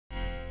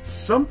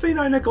Something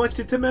I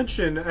neglected to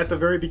mention at the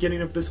very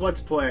beginning of this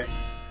Let's Play.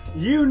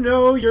 You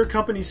know your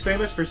company's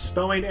famous for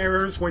spelling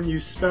errors when you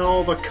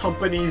spell the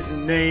company's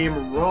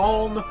name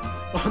wrong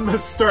on the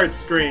start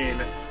screen.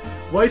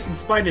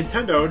 Licensed by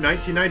Nintendo,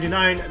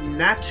 1999,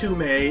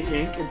 Natume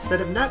Inc. instead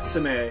of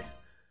Natsume.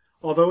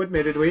 Although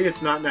admittedly,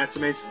 it's not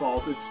Natsume's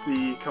fault, it's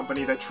the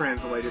company that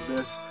translated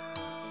this.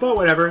 But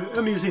whatever,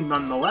 amusing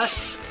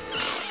nonetheless.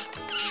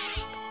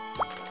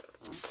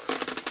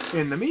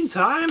 In the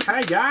meantime,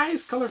 hi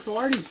guys, Colorful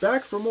Artie's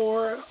back for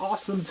more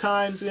awesome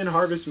times in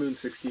Harvest Moon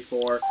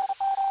 64.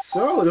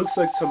 So, it looks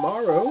like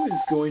tomorrow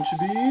is going to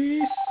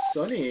be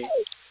sunny.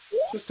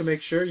 Just to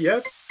make sure,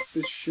 yep,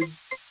 this should,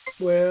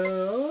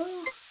 well...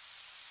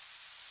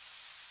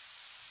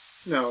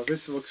 No,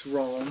 this looks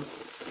wrong.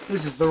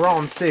 This is the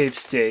wrong save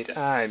state,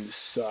 I'm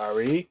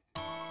sorry.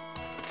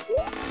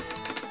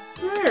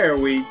 There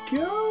we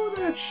go,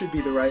 that should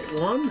be the right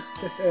one.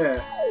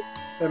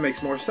 That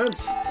makes more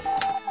sense.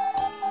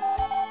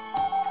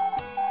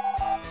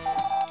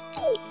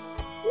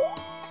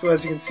 So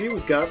as you can see,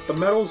 we've got the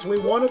medals we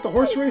won at the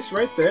horse race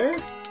right there.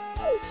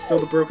 Still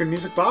the broken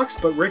music box,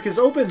 but Rick is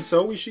open,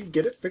 so we should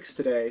get it fixed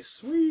today.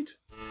 Sweet.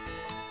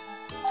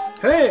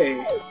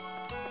 Hey!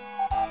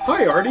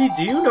 Hi, Artie.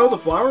 Do you know the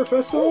Flower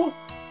Festival?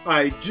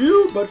 I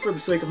do, but for the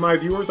sake of my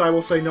viewers, I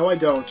will say no, I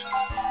don't.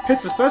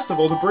 It's a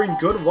festival to bring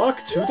good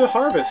luck to the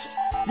harvest.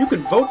 You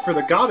can vote for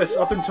the goddess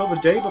up until the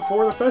day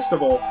before the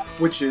festival,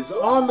 which is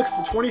on the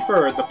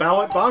 23rd. The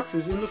ballot box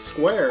is in the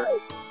square.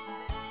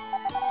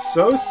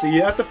 So, see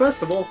you at the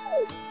festival.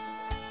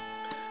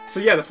 So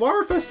yeah, the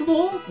Flower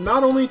Festival,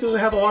 not only does it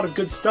have a lot of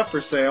good stuff for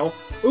sale,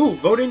 ooh,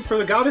 voting for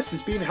the goddess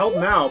is being held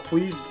now.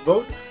 Please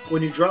vote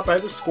when you drop by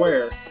the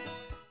square.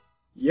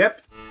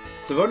 Yep.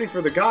 So voting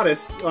for the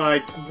goddess,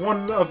 like,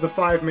 one of the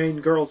 5 main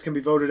girls can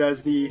be voted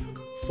as the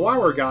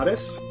flower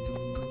goddess,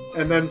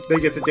 and then they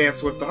get to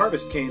dance with the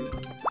Harvest King.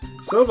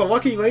 So the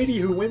lucky lady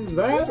who wins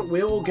that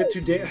will get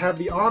to have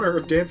the honor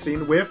of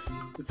dancing with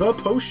the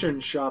potion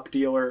shop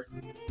dealer.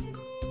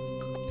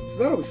 So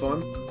that'll be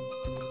fun.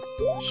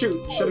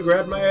 Shoot, should have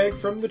grabbed my egg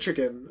from the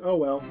chicken. Oh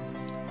well.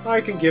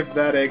 I can give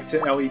that egg to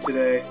Ellie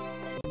today.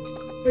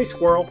 Hey,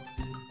 squirrel.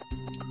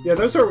 Yeah,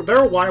 there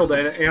are wild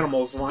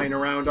animals lying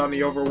around on the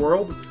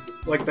overworld,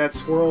 like that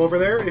squirrel over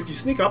there. If you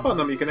sneak up on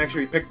them, you can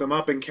actually pick them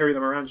up and carry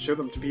them around and show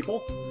them to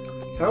people.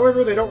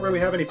 However, they don't really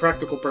have any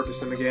practical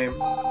purpose in the game.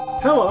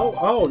 Hello!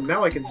 Oh,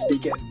 now I can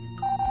speak it.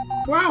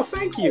 Wow,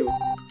 thank you!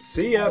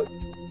 See ya!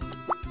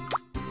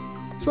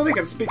 So they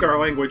can speak our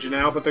language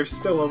now, but they're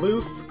still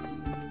aloof.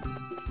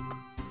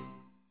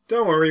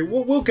 Don't worry,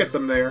 we'll get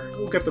them there.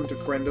 We'll get them to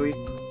friendly.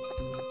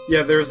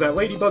 Yeah, there's that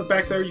ladybug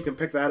back there. You can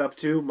pick that up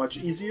too. Much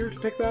easier to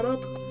pick that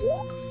up.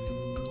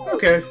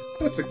 Okay,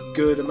 that's a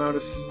good amount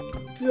of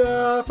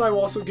stuff I will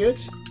also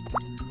get.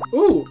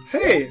 Ooh,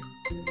 hey!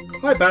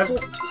 Hi, Basil.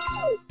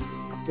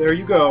 There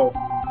you go.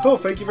 Oh,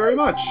 thank you very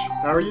much.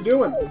 How are you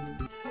doing?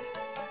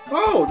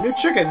 Oh, new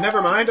chicken.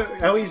 Never mind.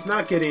 Ellie's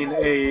not getting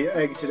a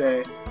egg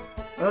today.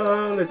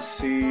 Let's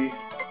see.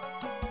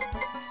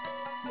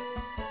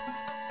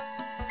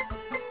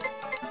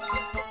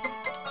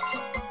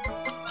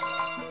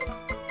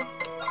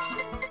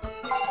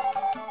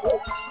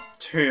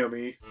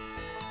 Tammy.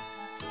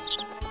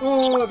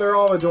 Oh, they're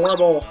all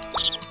adorable.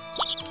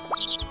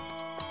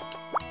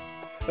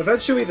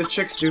 Eventually the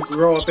chicks do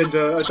grow up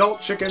into adult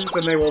chickens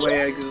and they will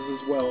lay eggs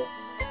as well.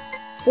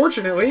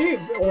 Fortunately,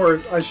 or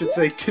I should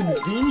say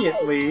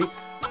conveniently,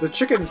 the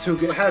chickens who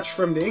get hatched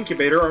from the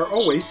incubator are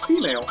always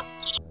female.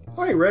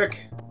 Hi,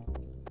 Rick.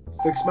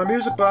 Fix my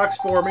music box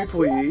for me,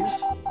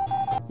 please.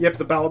 Yep,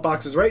 the ballot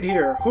box is right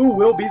here. Who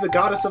will be the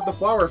goddess of the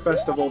Flower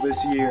Festival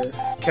this year?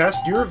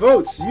 Cast your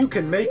votes. You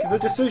can make the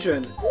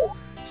decision.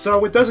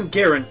 So it doesn't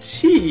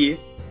guarantee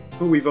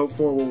who we vote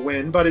for will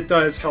win, but it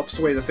does help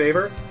sway the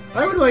favor.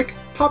 I would like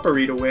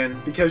Poppery to win,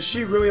 because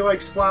she really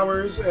likes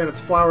flowers, and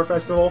it's Flower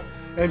Festival,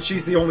 and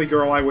she's the only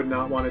girl I would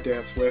not want to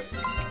dance with.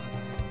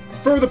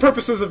 For the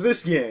purposes of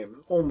this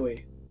game,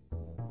 only.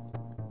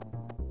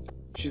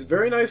 She's a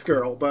very nice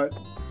girl, but...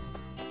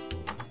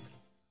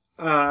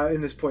 in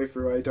this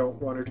playthrough, I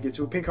don't want her to get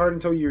to a pink heart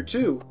until year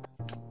 2.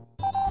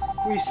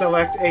 We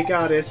select a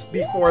goddess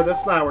before the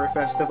Flower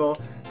Festival.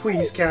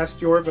 Please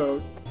cast your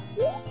vote.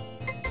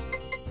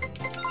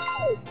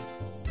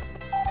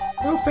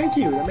 Oh, thank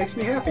you. That makes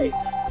me happy.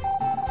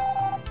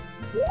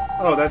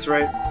 Oh, that's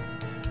right.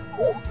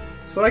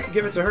 So I could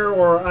give it to her,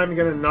 or I'm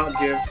gonna not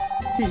give.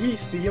 Hee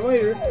see you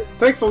later.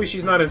 Thankfully,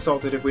 she's not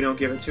insulted if we don't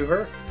give it to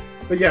her.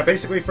 But yeah,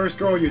 basically, first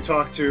girl you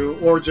talk to,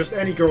 or just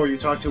any girl you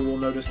talk to, will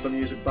notice the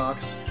music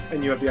box,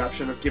 and you have the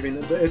option of giving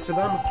it to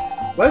them.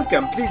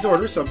 Welcome, please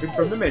order something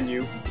from the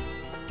menu.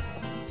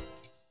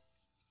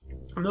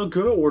 I'm not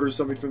gonna order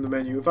something from the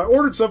menu. If I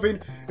ordered something,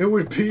 it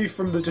would be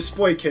from the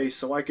display case,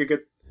 so I could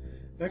get...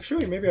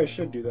 Actually, maybe I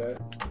should do that.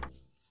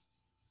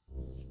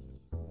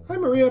 Hi,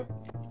 Maria.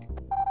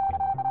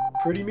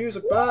 Pretty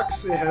music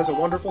box. It has a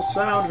wonderful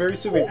sound, very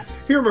soothing.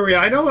 Here, Maria,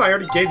 I know I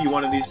already gave you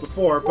one of these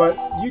before, but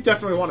you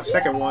definitely want a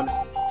second one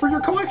for your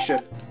collection.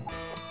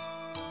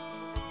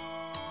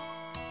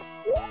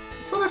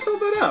 I thought I filled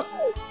that up.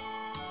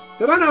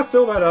 Did I not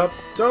fill that up?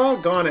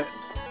 Doggone it.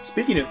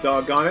 Speaking of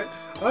doggone it,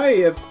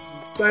 I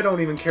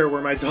don't even care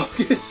where my dog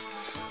is.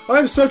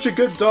 I'm such a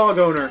good dog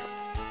owner.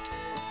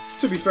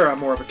 To be fair, I'm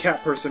more of a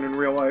cat person in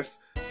real life.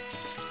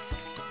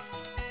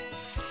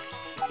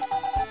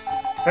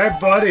 Hey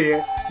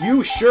buddy,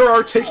 you sure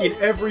are taking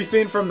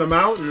everything from the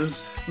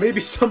mountains.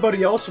 Maybe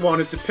somebody else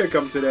wanted to pick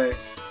them today.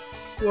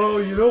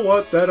 Well, you know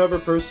what? That other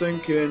person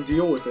can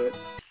deal with it.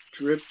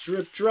 Drip,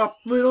 drip, drop,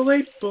 little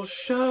April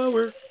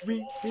shower,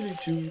 ringing in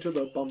tune to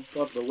the bump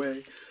of the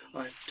way.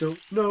 I don't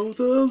know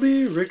the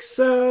lyrics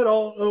at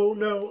all. Oh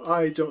no,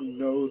 I don't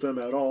know them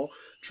at all.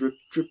 Drip,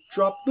 drip,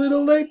 drop,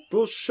 little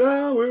April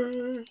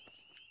shower.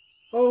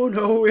 Oh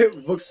no,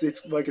 it looks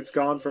like it's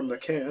gone from the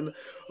can.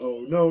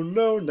 Oh no,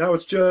 no, now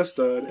it's just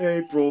an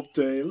April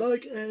day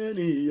like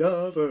any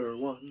other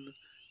one.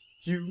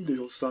 You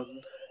little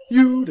sun,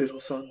 you little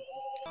sun.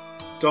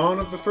 Dawn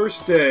of the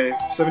first day,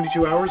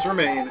 72 hours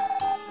remain.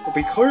 It'll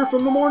be clear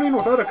from the morning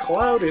without a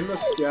cloud in the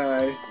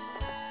sky.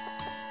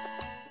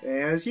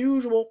 As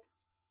usual.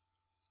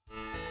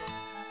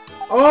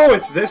 Oh,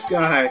 it's this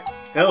guy.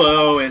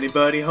 Hello,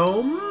 anybody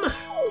home?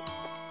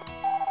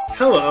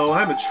 Hello,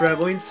 I'm a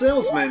traveling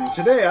salesman.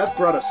 Today I've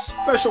brought a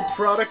special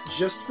product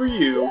just for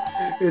you.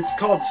 It's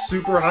called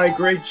Super High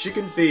Grade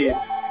Chicken Feed.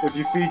 If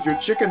you feed your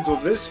chickens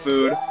with this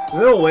food,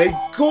 they'll lay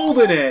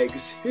golden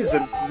eggs.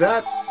 Isn't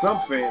that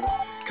something?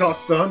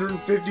 Costs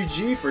 150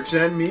 G for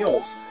 10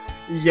 meals.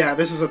 Yeah,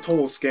 this is a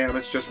total scam.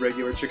 It's just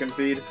regular chicken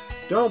feed.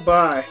 Don't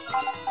buy.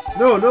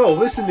 No,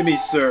 listen to me,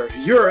 sir.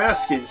 You're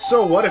asking,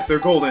 so what if they're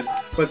golden?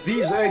 But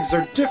these eggs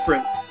are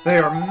different. They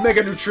are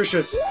mega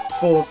nutritious,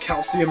 full of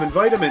calcium and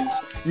vitamins.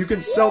 You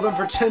can sell them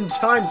for 10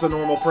 times the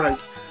normal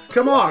price.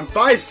 Come on,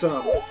 buy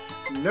some.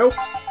 Nope.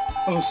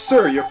 Oh,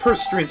 sir, your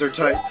purse strings are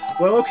tight.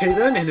 Well, okay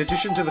then, in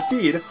addition to the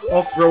feed,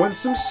 I'll throw in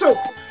some soap.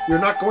 You're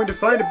not going to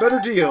find a better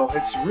deal.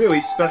 It's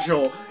really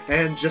special,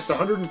 and just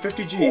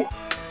 150 G.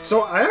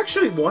 So I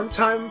actually one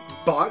time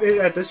bought it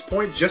at this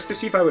point just to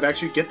see if I would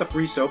actually get the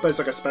free soap as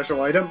like a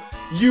special item.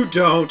 You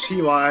don't,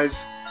 he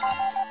lies.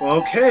 Well,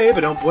 okay,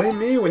 but don't blame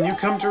me when you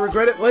come to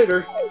regret it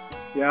later.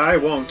 Yeah, I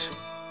won't.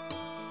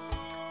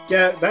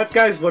 Yeah, that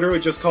guy's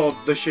literally just called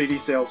the Shady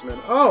Salesman.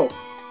 Oh,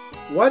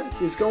 what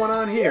is going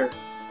on here?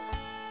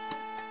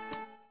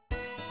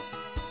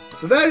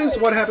 So that is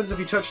what happens if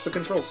you touch the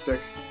control stick.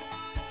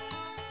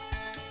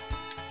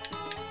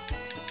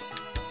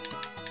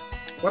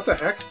 What the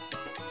heck?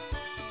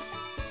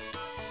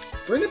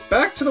 Bring it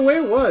back to the way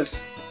it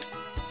was.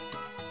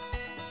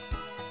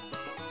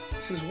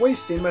 This is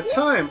wasting my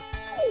time.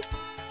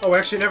 Oh,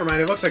 actually, never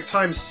mind. It looks like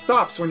time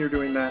stops when you're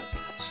doing that.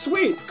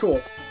 Sweet!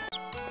 Cool.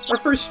 Our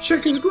first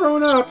chick is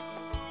grown up!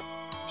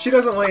 She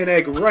doesn't lay an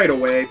egg right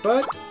away,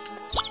 but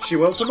she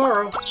will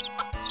tomorrow.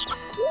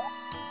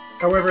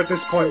 However, at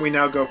this point, we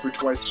now go for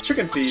twice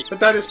chicken feed, but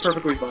that is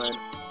perfectly fine.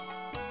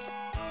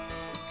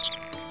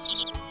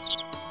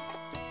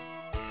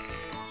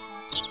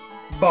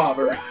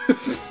 Bother.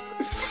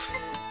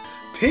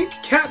 Pink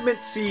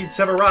catmint seeds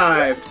have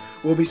arrived!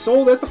 Will be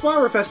sold at the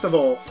Flower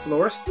Festival.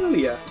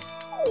 Floristelia.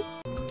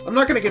 I'm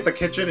not going to get the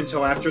kitchen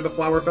until after the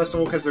Flower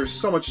Festival because there's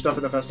so much stuff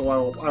at the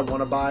festival I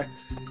want to buy.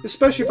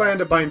 Especially if I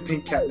end up buying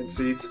pink catmint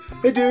seeds.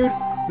 Hey dude,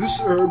 this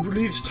herb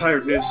relieves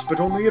tiredness, but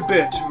only a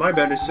bit. My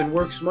medicine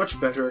works much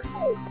better.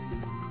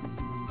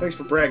 Thanks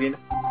for bragging.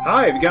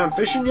 Hi, have you gone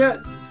fishing yet?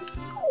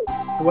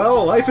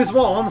 Well, life is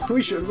long.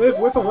 We should live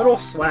with a little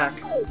slack.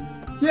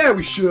 Yeah,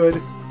 we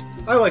should.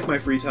 I like my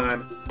free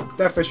time.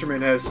 That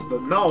fisherman has the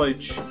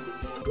knowledge.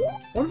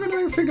 What do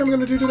I think I'm going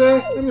to do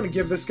today? I'm going to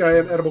give this guy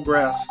an edible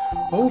grass.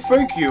 Oh,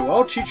 thank you.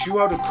 I'll teach you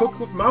how to cook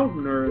with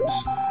mountain herbs.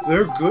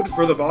 They're good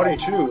for the body,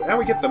 too. And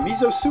we get the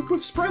miso soup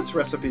with spreads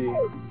recipe.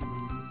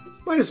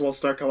 Might as well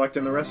start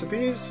collecting the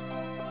recipes.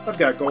 I've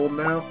got gold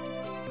now.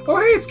 Oh,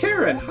 hey, it's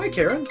Karen. Hi,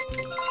 Karen.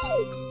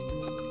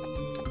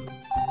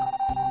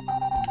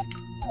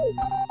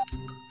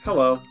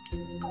 Hello.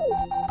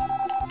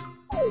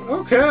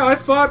 Okay, I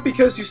thought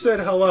because you said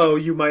hello,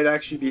 you might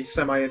actually be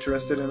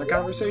semi-interested in a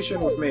conversation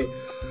with me.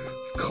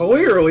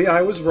 Clearly,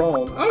 I was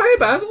wrong. Oh, hey,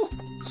 Basil!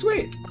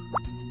 Sweet.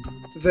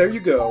 There you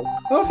go.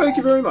 Oh, thank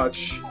you very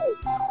much.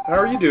 How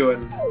are you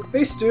doing?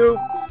 Hey, Stu.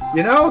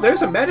 You know,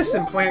 there's a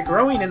medicine plant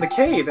growing in the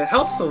cave. It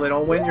helps a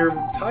little when you're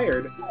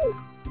tired.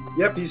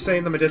 Yep, he's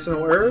saying the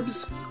medicinal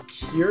herbs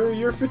cure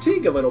your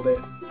fatigue a little bit.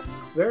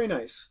 Very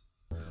nice.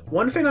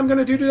 One thing I'm going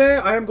to do today,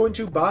 I am going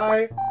to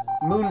buy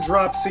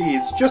Moondrop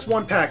seeds. Just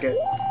one packet.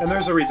 And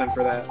there's a reason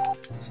for that.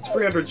 It's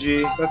 300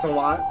 G. That's a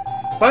lot.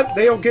 But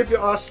they'll give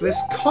us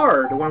this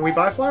card when we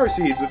buy flower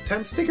seeds. With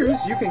 10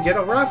 stickers, you can get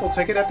a raffle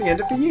ticket at the end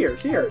of the year.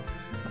 Here.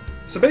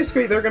 So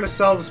basically, they're going to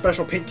sell the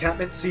special pink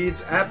catmint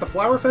seeds at the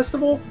Flower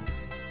Festival.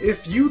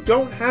 If you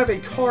don't have a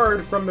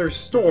card from their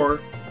store,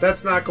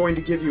 that's not going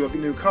to give you a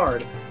new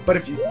card. But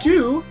if you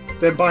do,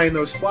 then buying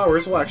those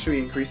flowers will actually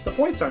increase the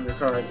points on your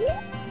card.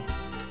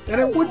 And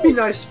it would be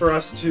nice for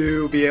us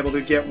to be able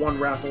to get one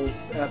raffle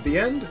at the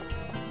end,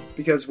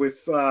 because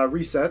with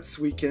resets,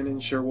 we can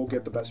ensure we'll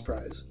get the best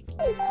prize.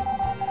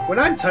 When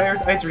I'm tired,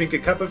 I drink a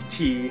cup of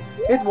tea.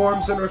 It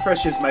warms and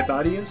refreshes my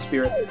body and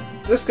spirit.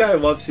 This guy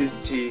loves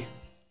his tea.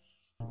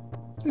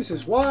 This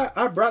is why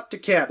I brought the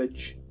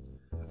cabbage.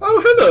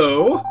 Oh,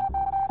 hello!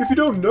 If you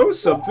don't know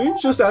something,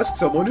 just ask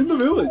someone in the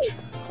village.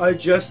 I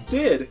just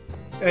did,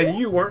 and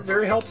you weren't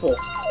very helpful.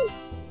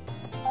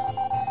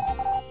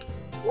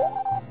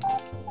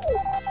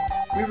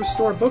 We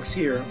restore books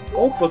here.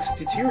 Old books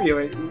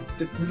deteriorate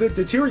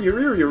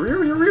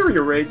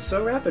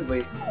so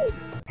rapidly.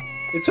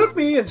 It took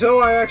me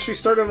until I actually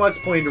started Let's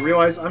Playing to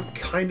realize I'm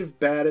kind of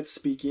bad at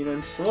speaking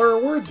and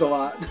slur words a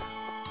lot.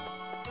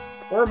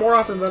 Or more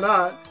often than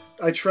not,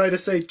 I try to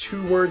say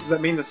two words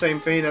that mean the same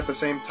thing at the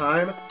same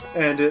time,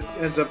 and it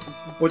ends up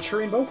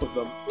butchering both of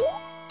them.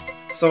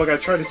 So like I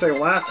try to say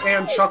laugh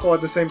and chuckle at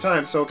the same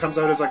time, so it comes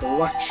out as like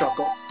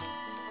la-chuckle.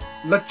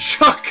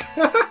 La-chuck!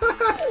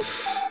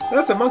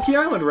 That's a Monkey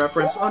Island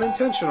reference,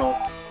 unintentional.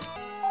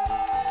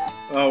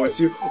 Oh, it's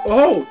you.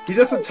 Oh, he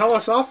doesn't tell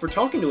us off for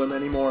talking to him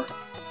anymore.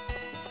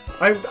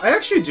 I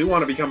actually do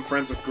want to become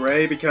friends with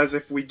Gray, because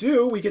if we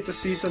do, we get to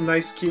see some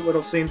nice, cute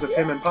little scenes of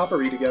him and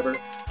Poppery together.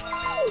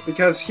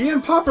 Because he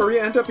and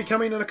Poppery end up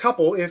becoming a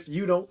couple if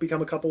you don't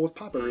become a couple with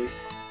Poppery.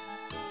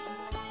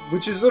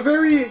 Which is a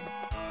very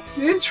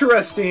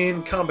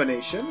interesting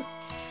combination.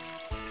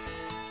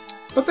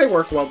 But they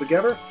work well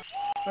together.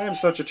 I am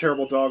such a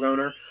terrible dog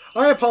owner.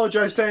 I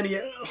apologize to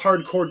any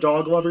hardcore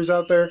dog lovers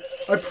out there.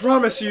 I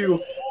promise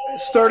you,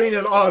 starting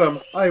in autumn,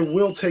 I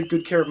will take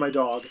good care of my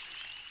dog.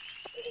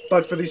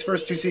 But for these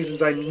first 2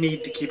 seasons, I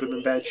need to keep him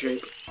in bad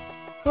shape.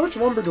 How much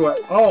lumber do I...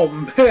 Oh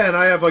man,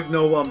 I have like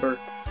no lumber.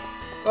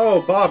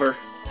 Oh, bother.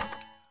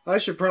 I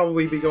should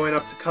probably be going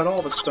up to cut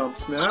all the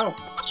stumps now.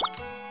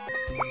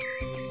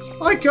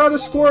 I got a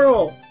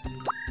squirrel!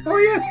 Oh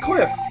yeah, it's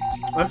Cliff.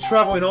 I'm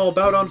traveling all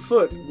about on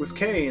foot with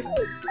Kane.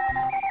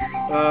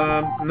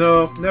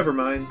 No, never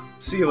mind.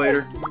 See you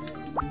later.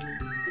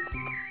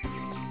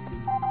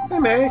 Hey,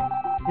 May.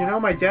 You know,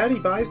 my daddy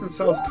buys and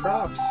sells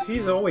crops.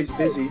 He's always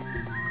busy.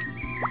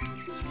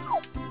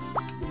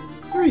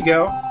 There you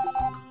go.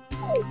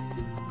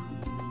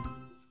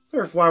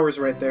 There are flowers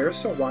right there,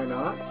 so why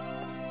not?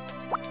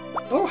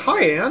 Oh,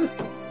 hi, Anne!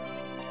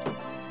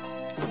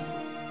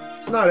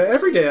 It's not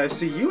every day I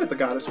see you at the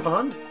Goddess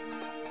Pond.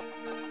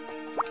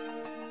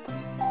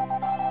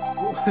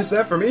 Is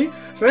that for me?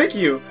 Thank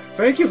you!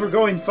 Thank you for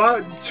going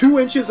 2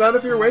 inches out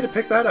of your way to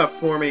pick that up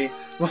for me.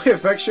 My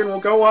affection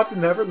will go up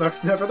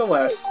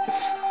nevertheless.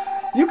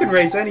 You can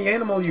raise any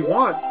animal you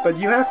want, but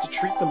you have to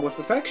treat them with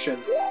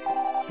affection.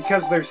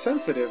 Because they're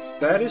sensitive.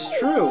 That is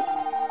true.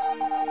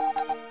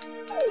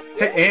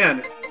 Hey,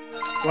 Anne.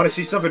 Want to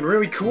see something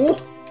really cool?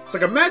 It's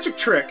like a magic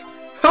trick.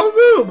 Oh,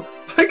 boom!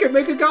 I can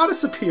make a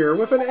goddess appear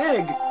with an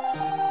egg.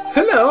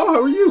 Hello,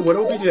 how are you?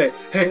 What'll be today?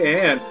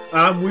 Hey, Anne,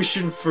 I'm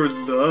wishing for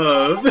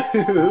love.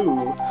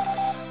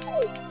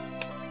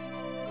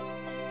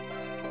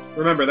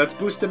 Remember, that's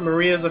boosted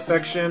Maria's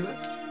affection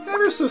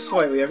ever so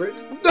slightly.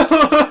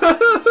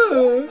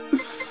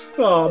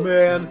 Oh,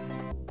 man.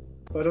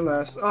 But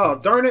alas. Oh,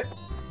 darn it.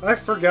 I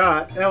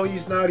forgot.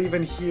 Ellie's not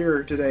even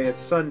here today.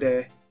 It's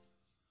Sunday.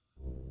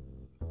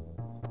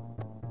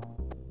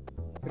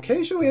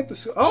 Occasionally at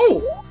the...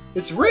 Oh!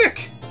 It's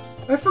Rick!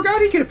 I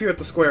forgot he could appear at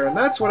the square, and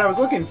that's what I was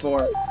looking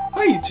for.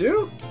 Hi, you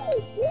two.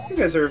 You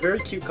guys are a very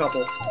cute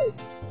couple.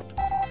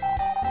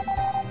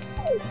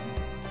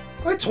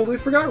 I totally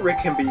forgot Rick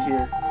can be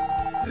here.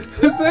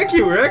 Thank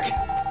you, Rick.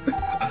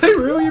 I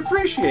really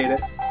appreciate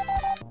it.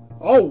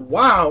 Oh,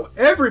 wow.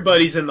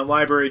 Everybody's in the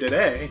library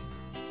today.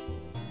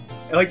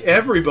 Like,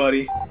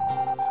 everybody.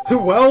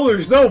 Well,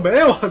 there's no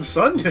mail on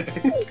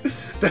Sundays.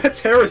 That's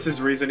Harris's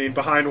reasoning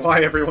behind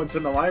why everyone's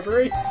in the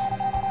library.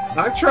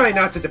 I'm trying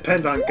not to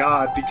depend on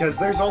God, because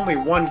there's only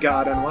one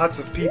God and lots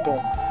of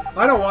people.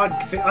 I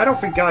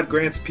don't think God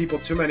grants people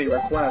too many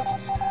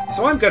requests,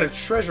 so I'm gonna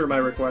treasure my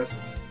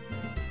requests.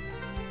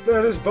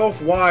 That is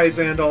both wise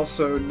and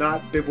also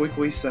not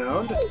biblically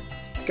sound.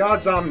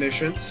 God's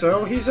omniscient,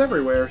 so he's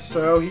everywhere,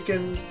 so he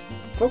can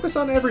focus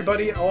on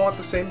everybody all at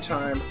the same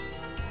time.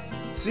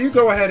 So you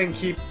go ahead and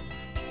keep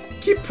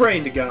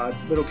praying to God,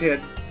 little kid.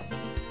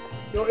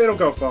 It'll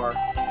go far.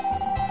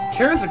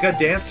 Karen's a good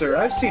dancer.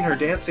 I've seen her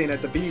dancing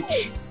at the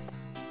beach.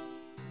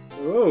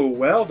 Oh,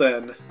 well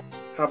then.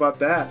 How about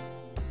that?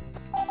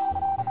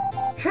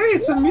 Hey,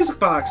 it's a music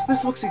box!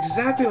 This looks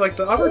exactly like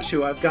the other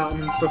 2 I've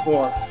gotten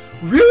before.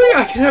 Really?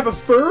 I can have a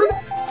fern?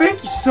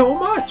 Thank you so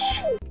much!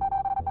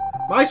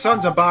 My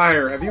son's a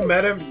buyer. Have you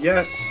met him?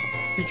 Yes.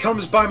 He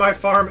comes by my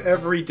farm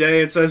every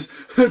day and says,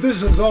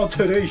 "This is all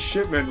today's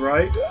shipment,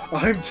 right?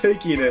 I'm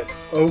taking it.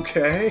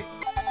 Okay?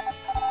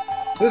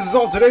 This is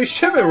all today's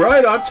shipment,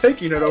 right? I'm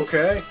taking it,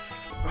 okay?"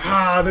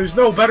 Ah, there's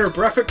no better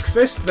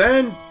breakfast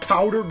than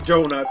powdered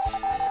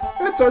donuts.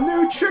 It's a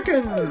new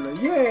chicken!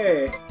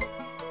 Yay!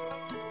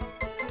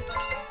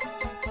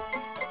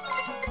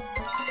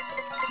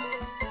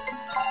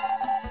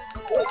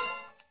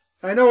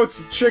 I know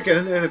it's a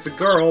chicken and it's a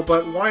girl,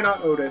 but why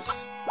not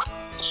Otis?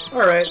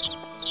 Alright.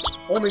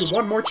 Only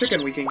one more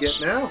chicken we can get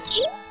now.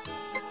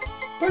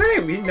 But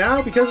hey,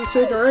 because we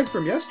saved our egg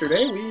from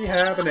yesterday, we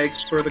have an egg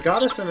for the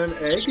goddess and an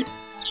egg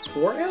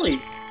for Ellie.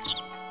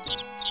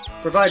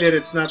 Provided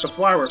it's not the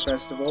flower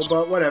festival,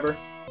 but whatever.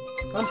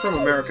 I'm from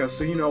America,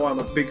 so you know I'm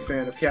a big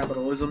fan of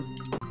capitalism.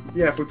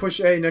 Yeah, if we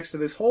push A next to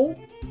this hole...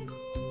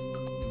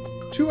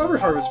 2 other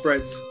harvest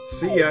sprites.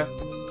 See ya.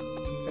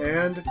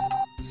 And...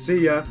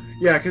 see ya.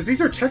 Yeah, because these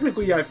are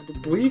technically, I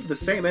believe, the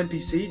same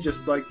NPC,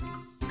 just, like,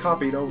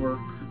 copied over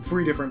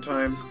 3 different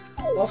times.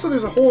 Also,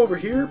 there's a hole over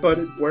here, but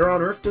where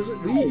on earth does it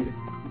lead?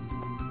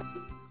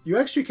 You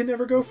actually can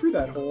never go through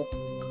that hole.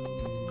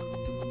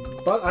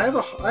 But I have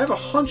a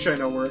hunch I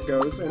know where it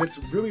goes, and it's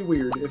really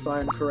weird, if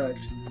I'm correct.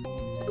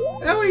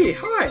 Ellie,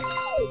 hi!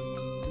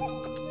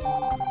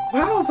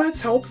 Wow,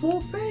 that's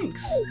helpful,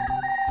 thanks!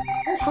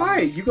 Oh, hi,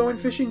 you going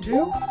fishing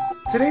too?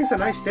 Today's a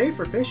nice day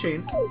for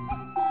fishing.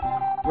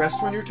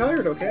 Rest when you're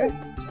tired, okay?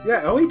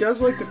 Yeah, Ellie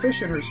does like to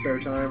fish in her spare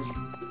time.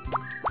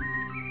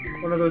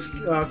 One of those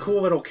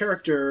cool little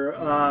character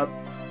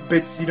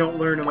bits you don't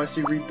learn unless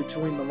you read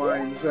between the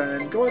lines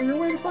and go out of your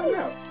way to find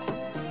out.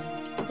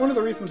 One of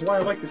the reasons why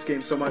I like this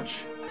game so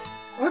much.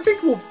 I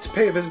think we'll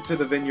pay a visit to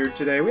the vineyard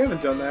today. We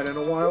haven't done that in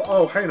a while.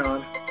 Oh, hang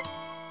on.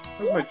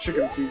 How's my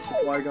chicken feed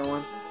supply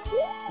going?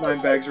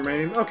 9 bags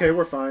remaining. Okay,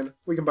 we're fine.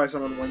 We can buy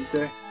some on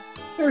Wednesday.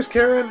 There's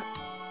Karen.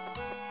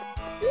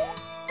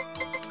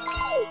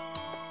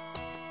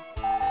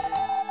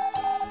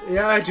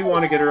 Yeah, I do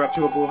want to get her up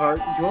to a blue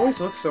heart. You always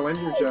look so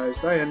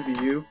energized. I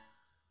envy you.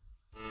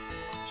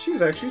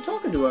 She's actually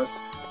talking to us.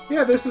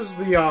 Yeah, this is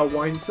the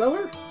wine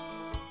cellar.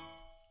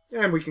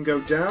 And we can go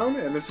down,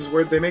 and this is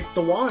where they make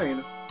the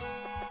wine.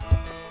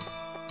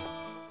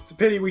 It's a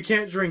pity we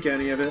can't drink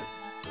any of it.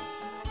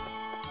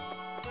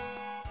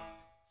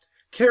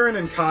 Karen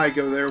and Kai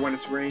go there when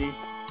it's rainy.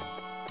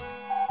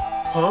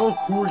 Huh?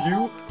 Who are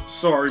you?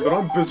 Sorry, but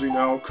I'm busy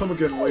now. Come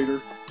again later.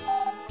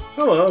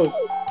 Hello.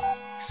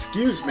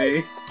 Excuse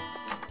me.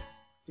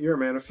 You're a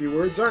man of few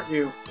words, aren't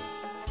you?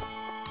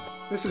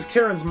 This is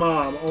Karen's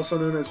mom, also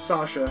known as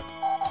Sasha.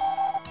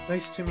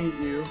 Nice to meet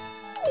you.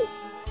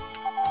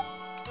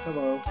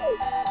 Hello.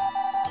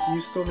 Do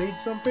you still need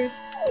something?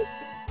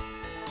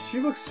 She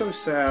looks so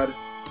sad.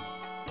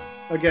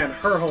 Again,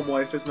 her home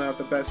life is not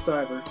the best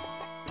either.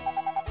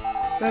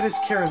 That is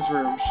Karen's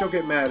room. She'll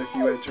get mad if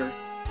you enter.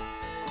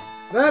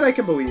 That I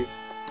can believe.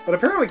 But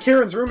apparently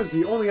Karen's room is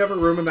the only other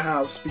room in the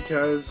house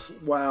because,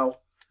 wow.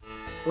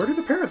 Where do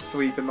the parents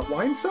sleep? In the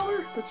wine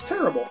cellar? That's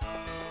terrible.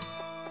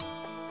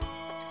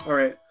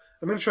 Alright.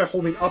 I'm gonna try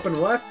holding up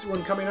and left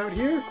when coming out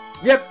here.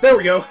 Yep, there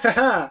we go.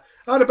 Haha!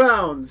 Out of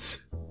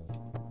bounds!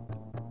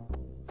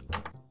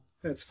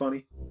 That's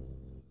funny.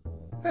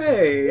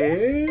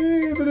 Hey,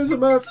 if it isn't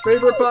my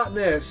favorite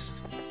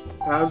botanist.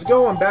 How's it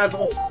going,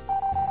 Basil?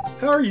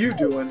 How are you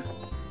doing?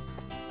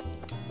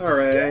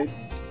 Alright.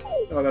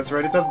 Oh, that's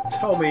right, it doesn't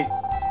tell me.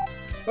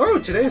 Oh,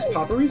 today's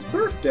Poppery's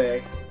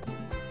birthday.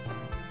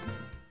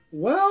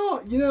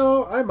 Well, you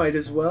know, I might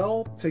as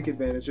well take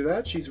advantage of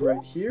that. She's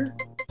right here.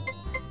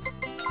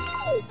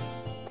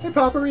 Hey,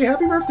 Poppery,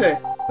 happy birthday!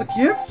 A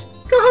gift?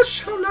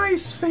 Gosh, how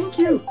nice! Thank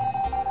you!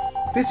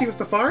 Busy with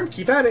the farm?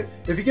 Keep at it.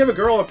 If you give a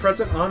girl a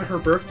present on her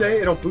birthday,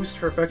 it'll boost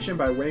her affection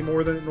by way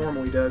more than it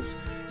normally does.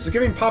 So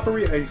giving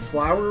Poppery a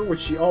flower,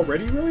 which she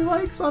already really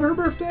likes, on her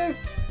birthday?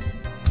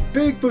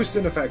 Big boost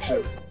in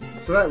affection.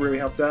 So that really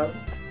helped out.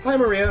 Hi,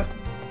 Maria.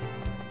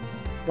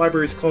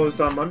 Library's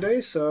closed on Monday,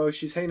 so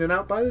she's hanging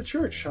out by the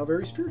church. How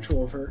very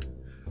spiritual of her.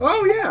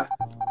 Oh, yeah!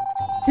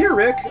 Here,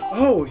 Rick.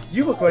 Oh,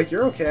 you look like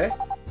you're okay.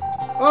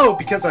 Oh,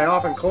 because I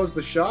often close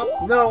the shop?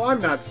 No,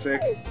 I'm not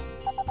sick.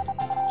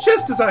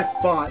 Just as I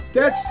thought.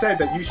 Dad said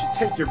that you should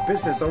take your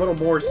business a little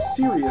more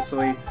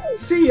seriously.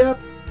 See ya!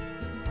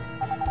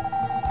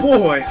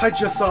 Boy, I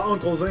just saw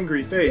Uncle's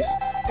angry face.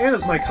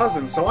 Anna's my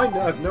cousin, so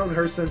I've known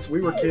her since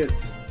we were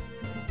kids.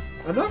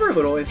 Another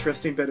little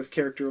interesting bit of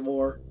character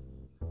lore.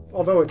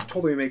 Although it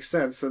totally makes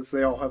sense since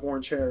they all have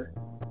orange hair.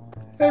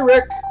 Hey,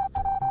 Rick!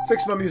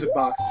 Fix my music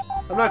box.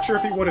 I'm not sure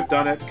if he would have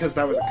done it because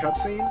that was a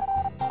cutscene.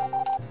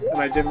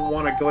 And I didn't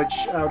want to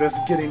glitch out of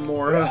getting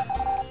more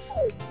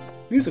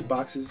music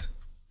boxes.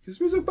 Because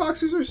music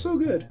boxes are so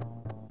good.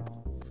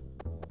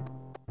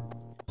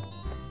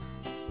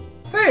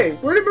 Hey,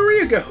 where did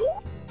Maria go?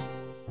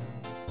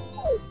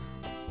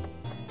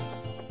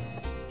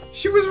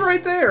 She was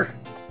right there!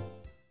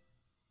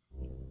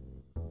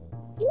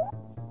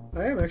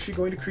 I am actually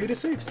going to create a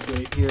save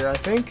state here, I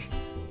think.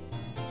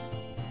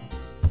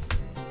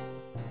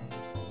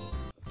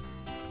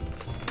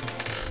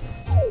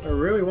 I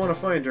really want to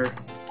find her.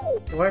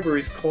 The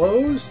library's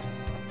closed?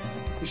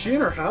 Is she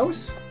in her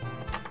house?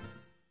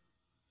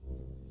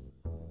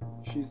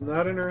 She's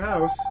not in her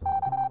house.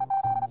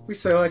 We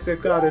select a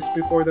goddess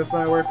before the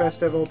flower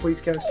festival.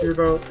 Please cast your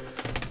vote.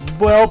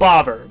 Well,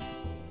 bother.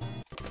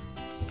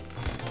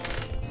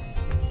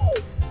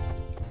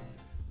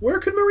 Where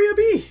could Maria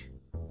be?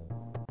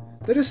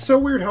 That is so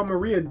weird how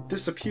Maria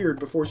disappeared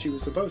before she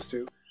was supposed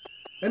to.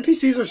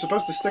 NPCs are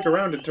supposed to stick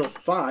around until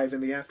 5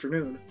 in the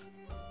afternoon.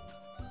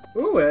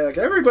 Ooh, heck,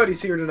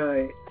 everybody's here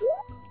tonight.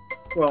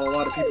 Well, a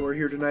lot of people are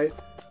here tonight.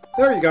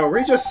 There you go,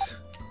 Regis.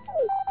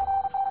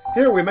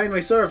 Here we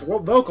mainly serve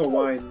local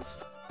wines.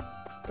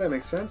 That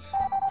makes sense.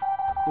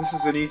 This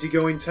is an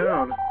easygoing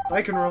town.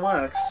 I can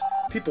relax.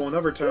 People in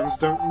other towns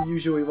don't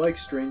usually like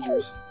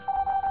strangers.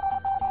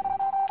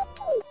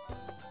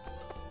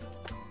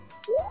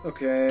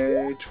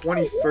 Okay,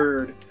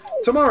 23rd.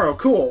 Tomorrow,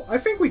 cool. I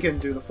think we can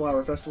do the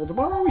flower festival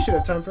tomorrow. We should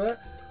have time for that.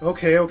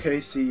 Okay,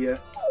 see ya.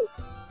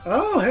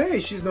 Oh, hey,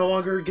 she's no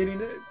longer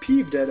getting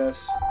peeved at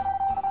us.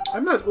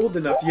 I'm not old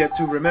enough yet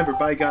to remember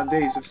bygone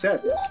days of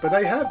sadness, but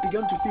I have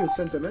begun to feel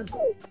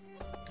sentimental.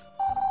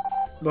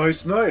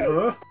 Nice night,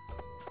 huh?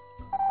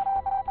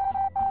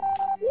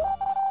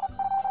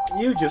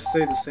 You just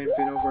say the same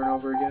thing over and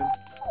over again.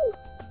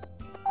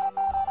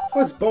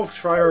 Let's both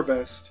try our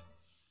best.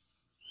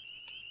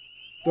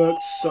 That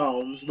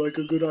sounds like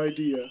a good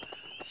idea.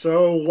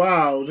 So,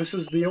 wow, this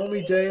is the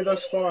only day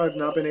thus far I've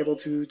not been able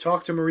to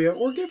talk to Maria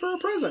or give her a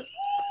present.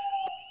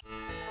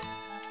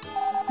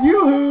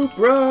 Yoo-hoo,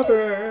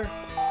 brother!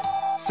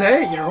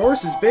 Say, your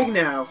horse is big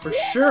now. For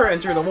sure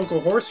enter the local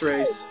horse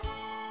race.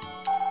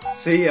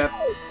 See ya.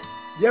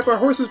 Yep, our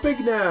horse is big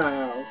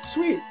now.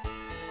 Sweet.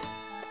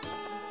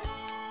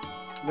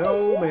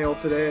 No mail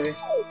today.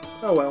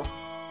 Oh well.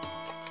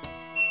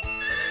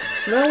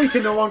 So now we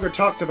can no longer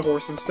talk to the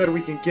horse. Instead,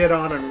 we can get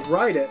on and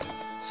ride it.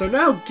 So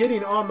now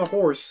getting on the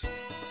horse...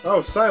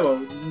 Oh, Silo.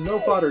 No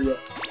fodder yet.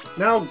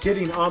 Now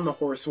getting on the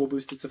horse will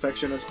boost its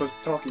affection as opposed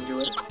to talking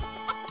to it.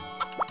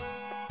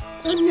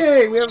 And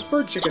yay, we have a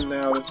fur chicken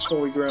now that's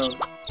fully grown.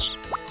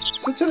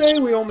 So today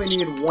we only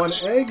need 1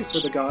 egg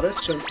for the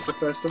goddess since it's a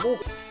festival.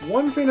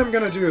 One thing I'm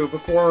gonna do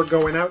before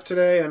going out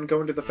today and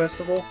going to the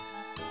festival,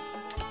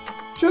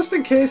 just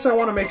in case I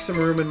want to make some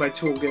room in my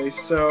tool case,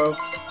 so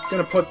I'm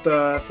gonna put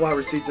the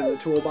flower seeds in the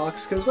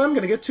toolbox because I'm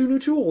gonna get 2 new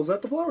tools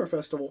at the flower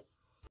festival.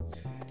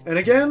 And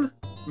again,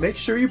 make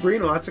sure you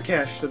bring lots of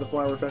cash to the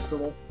flower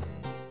festival.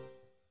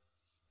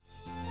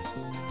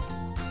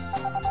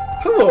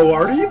 Hello,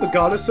 Artie! The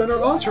goddess and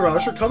her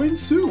entourage are coming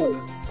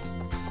soon!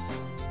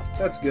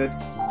 That's good.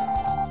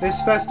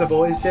 This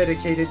festival is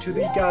dedicated to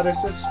the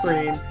goddess of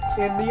spring.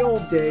 In the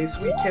old days,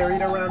 we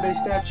carried around a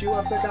statue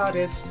of the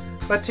goddess,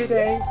 but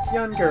today,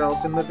 young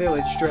girls in the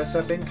village dress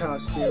up in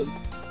costume.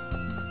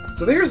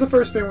 So here's the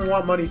first thing we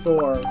want money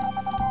for.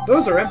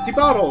 Those are empty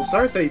bottles,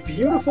 aren't they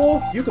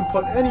beautiful? You can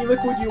put any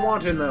liquid you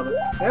want in them.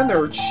 And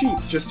they're cheap,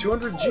 just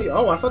 200 G.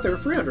 Oh, I thought they were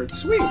 300.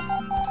 Sweet!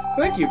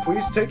 Thank you,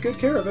 please take good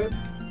care of it.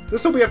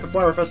 This will be at the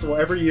Flower Festival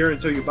every year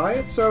until you buy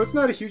it, so it's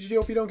not a huge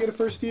deal if you don't get it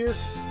first year,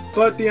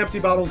 but the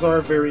empty bottles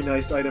are very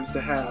nice items to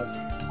have.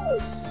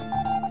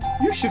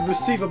 You should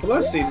receive a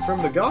blessing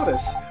from the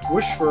goddess.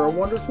 Wish for a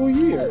wonderful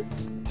year.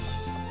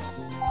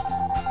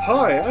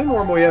 Hi, I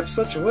normally have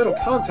such little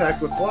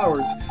contact with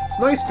flowers. It's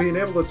nice being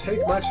able to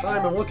take my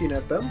time and looking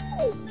at them.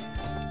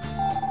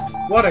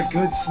 What a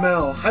good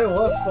smell. I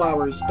love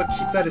flowers, but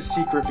keep that a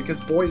secret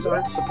because boys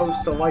aren't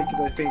supposed to like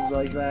the things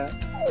like that.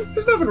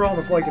 There's nothing wrong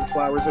with liking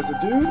flowers as a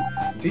dude.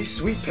 These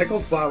sweet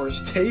pickled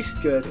flowers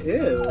taste good.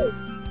 Ew.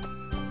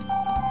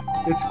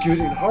 It's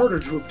getting harder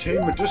to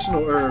obtain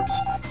medicinal herbs.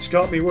 It's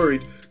got me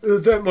worried.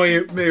 That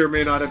may or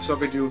may not have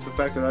something to do with the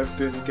fact that I've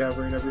been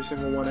gathering every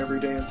single one every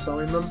day and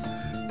selling them.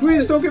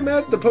 Please don't get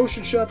mad at the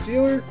potion shop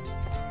dealer.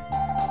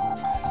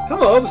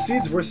 Hello, the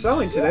seeds we're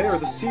selling today are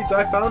the seeds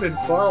I found in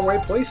faraway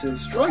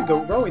places. Try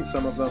growing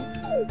some of them.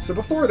 So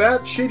before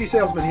that, Shady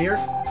Salesman here.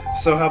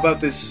 So how about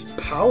this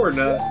power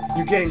nut?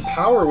 You gain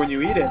power when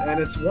you eat it, and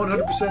it's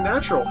 100%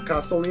 natural.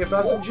 Costs only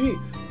 1,000 G.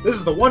 This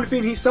is the one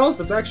thing he sells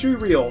that's actually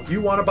real.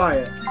 You want to buy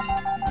it.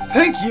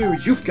 Thank you,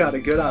 you've got a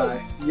good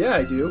eye. Yeah,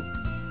 I do.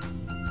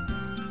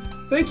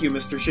 Thank you,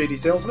 Mr. Shady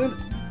Salesman.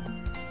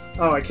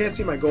 Oh, I can't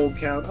see my gold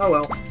count. Oh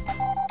well.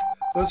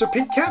 Those are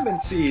pink catmint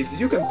seeds.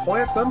 You can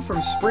plant them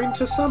from spring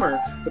to summer.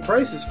 The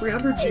price is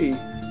 300 G.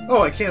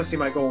 Oh, I can't see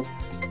my gold.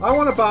 I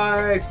want to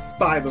buy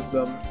 5 of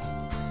them.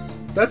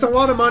 That's a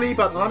lot of money,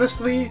 but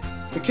honestly,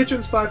 the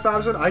kitchen's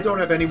 5,000. I don't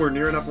have anywhere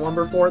near enough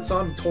lumber for it, so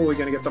I'm totally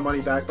going to get the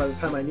money back by the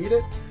time I need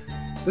it.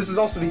 This is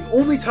also the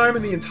only time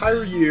in the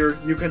entire year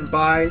you can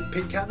buy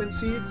pink catmint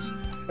seeds,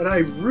 and I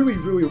really,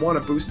 really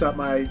want to boost up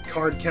my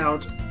card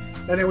count,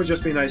 and it would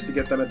just be nice to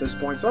get them at this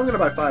point, so I'm going to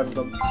buy 5 of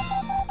them.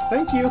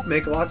 Thank you,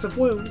 make lots of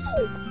blooms.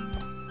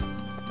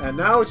 And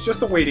now it's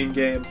just a waiting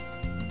game.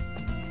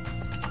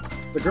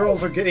 The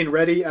girls are getting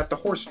ready at the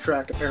horse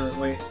track,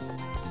 apparently.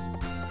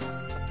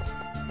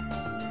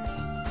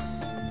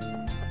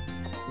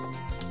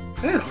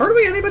 Man,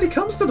 hardly anybody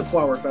comes to the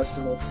Flower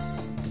Festival.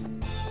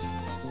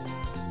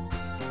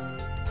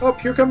 Oh,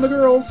 here come the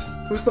girls.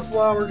 Who's the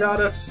flower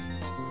goddess?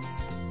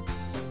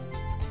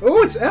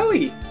 Oh, it's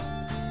Ellie!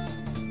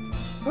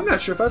 I'm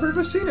not sure if I've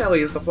ever seen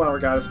Ellie as the flower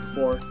goddess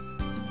before.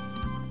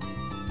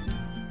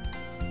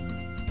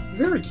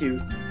 Very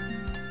cute.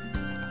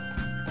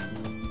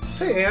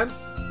 Hey, Anne.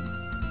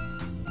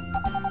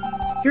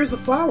 Here's a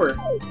flower.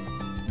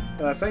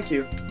 Thank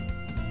you.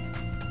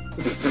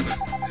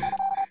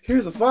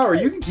 Here's a flower.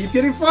 You can keep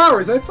getting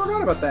flowers. I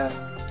forgot about that.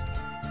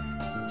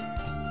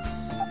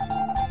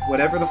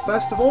 Whatever the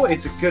festival,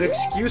 it's a good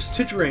excuse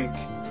to drink.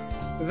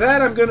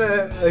 That I'm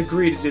gonna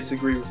agree to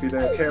disagree with you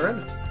there,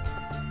 Karen.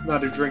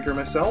 Not a drinker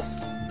myself.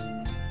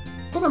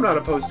 But I'm not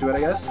opposed to it, I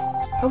guess.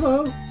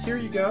 Hello, here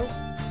you go.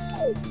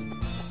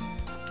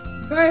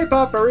 Hey,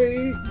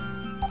 Potpourri!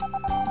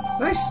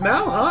 Nice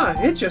smell, huh?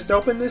 It just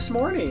opened this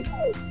morning.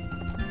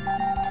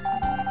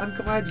 I'm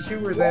glad you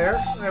were there.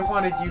 I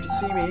wanted you to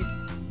see me.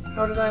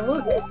 How did I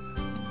look?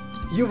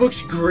 You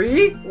looked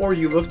gree? Or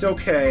you looked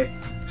okay?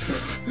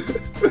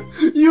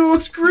 You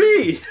looked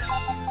gree!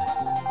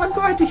 I'm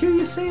glad to hear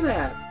you say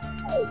that.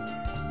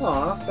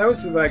 Aw, that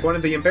was like one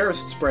of the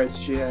embarrassed sprites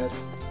she had.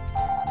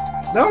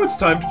 Now it's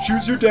time to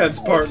choose your dance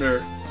partner.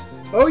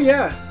 Oh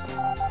yeah,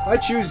 I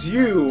choose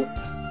you.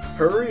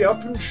 Hurry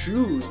up and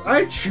choose.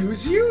 I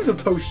choose you, the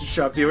potion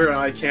shop dealer. No,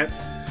 I can't.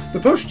 The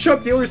potion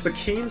shop dealer is the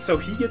king, so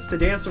he gets to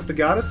dance with the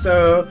goddess,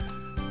 so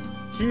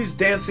he's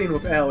dancing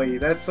with Ellie.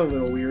 That's a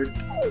little weird.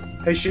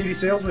 Hey, shady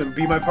salesman,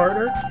 be my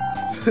partner?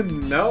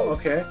 No?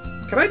 Okay.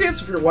 Can I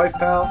dance with your wife,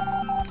 pal?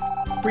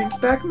 Brings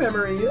back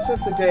memories of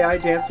the day I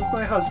danced with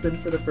my husband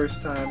for the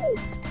first time.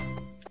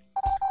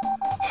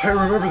 I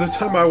remember the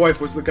time my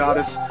wife was the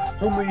goddess.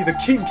 Only the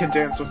king can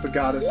dance with the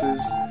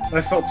goddesses.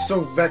 I felt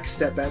so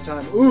vexed at that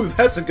time. Ooh,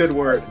 that's a good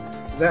word.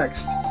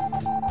 Vexed.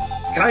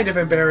 It's kind of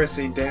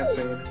embarrassing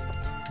dancing.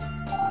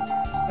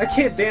 I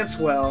can't dance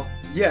well,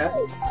 yet.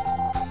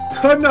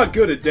 I'm not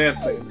good at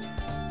dancing.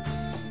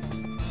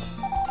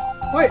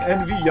 I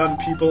envy young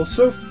people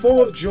so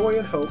full of joy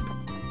and hope.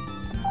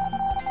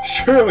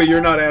 Surely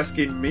you're not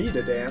asking me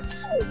to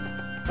dance.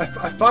 I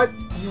thought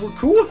you were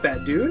cool with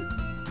that, dude.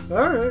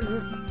 Alright.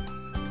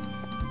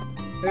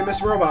 Hey,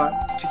 Miss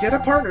Robot, to get a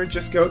partner,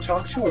 just go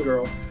talk to a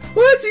girl.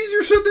 Well, that's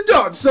easier said than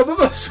done. Some of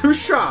us are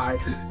shy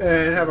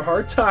and have a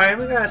hard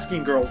time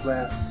asking girls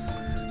that.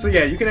 So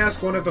yeah, you can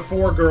ask one of the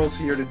 4 girls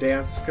here to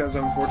dance, because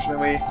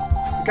unfortunately,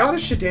 the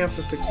goddess should dance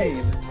with the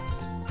king.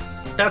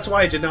 That's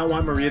why I did not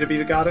want Maria to be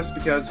the goddess,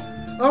 because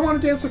I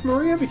want to dance with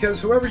Maria,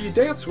 because whoever you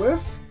dance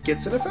with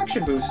gets an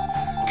affection boost.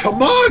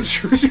 Come on,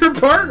 choose your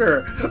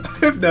partner!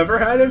 I've never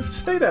had him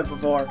say that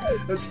before.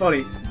 That's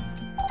funny.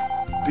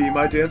 Be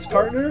my dance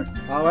partner?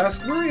 I'll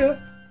ask Maria.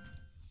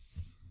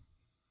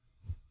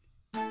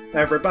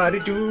 Everybody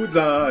do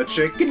the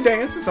chicken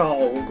dance, it's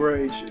all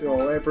great.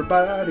 Oh,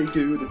 everybody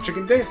do the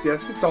chicken dance,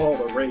 yes, it's all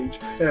the rage.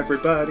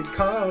 Everybody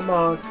come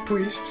on,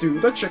 please do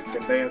the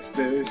chicken dance.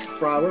 This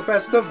flower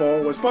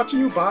festival was brought to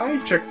you by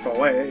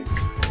Chick-fil-A.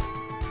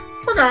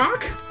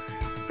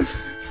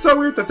 So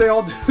weird that they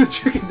all do the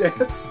chicken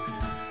dance.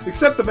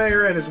 Except the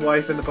mayor and his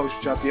wife and the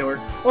potion shop dealer.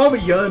 All the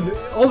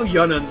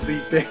yununs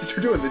these days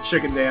are doing the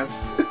chicken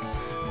dance.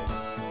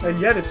 And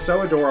yet it's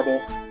so adorable.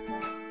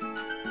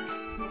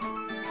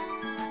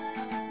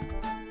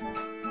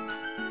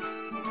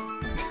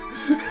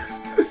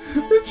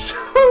 It's so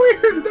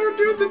weird they're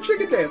doing the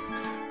chicken dance.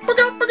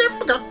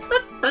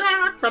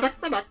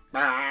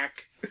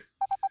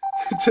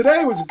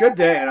 Today was a good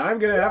day and I'm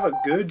gonna have a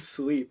good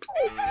sleep.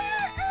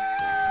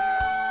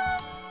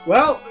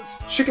 Well,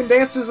 chicken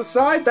dances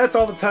aside, that's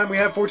all the time we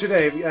have for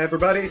today,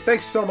 everybody.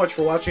 Thanks so much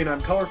for watching.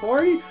 I'm Colorful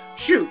Artie.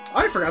 Shoot,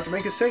 I forgot to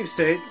make a save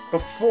state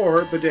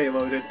before the day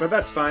loaded, but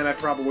that's fine. I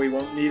probably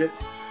won't need it.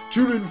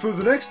 Tune in for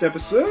the next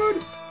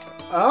episode.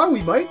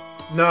 We might.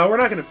 No, we're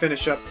not going to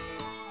finish up.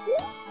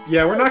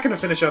 Yeah, we're not going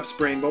to finish up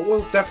Spring, but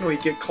we'll definitely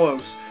get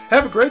close.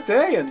 Have a great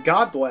day, and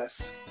God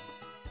bless.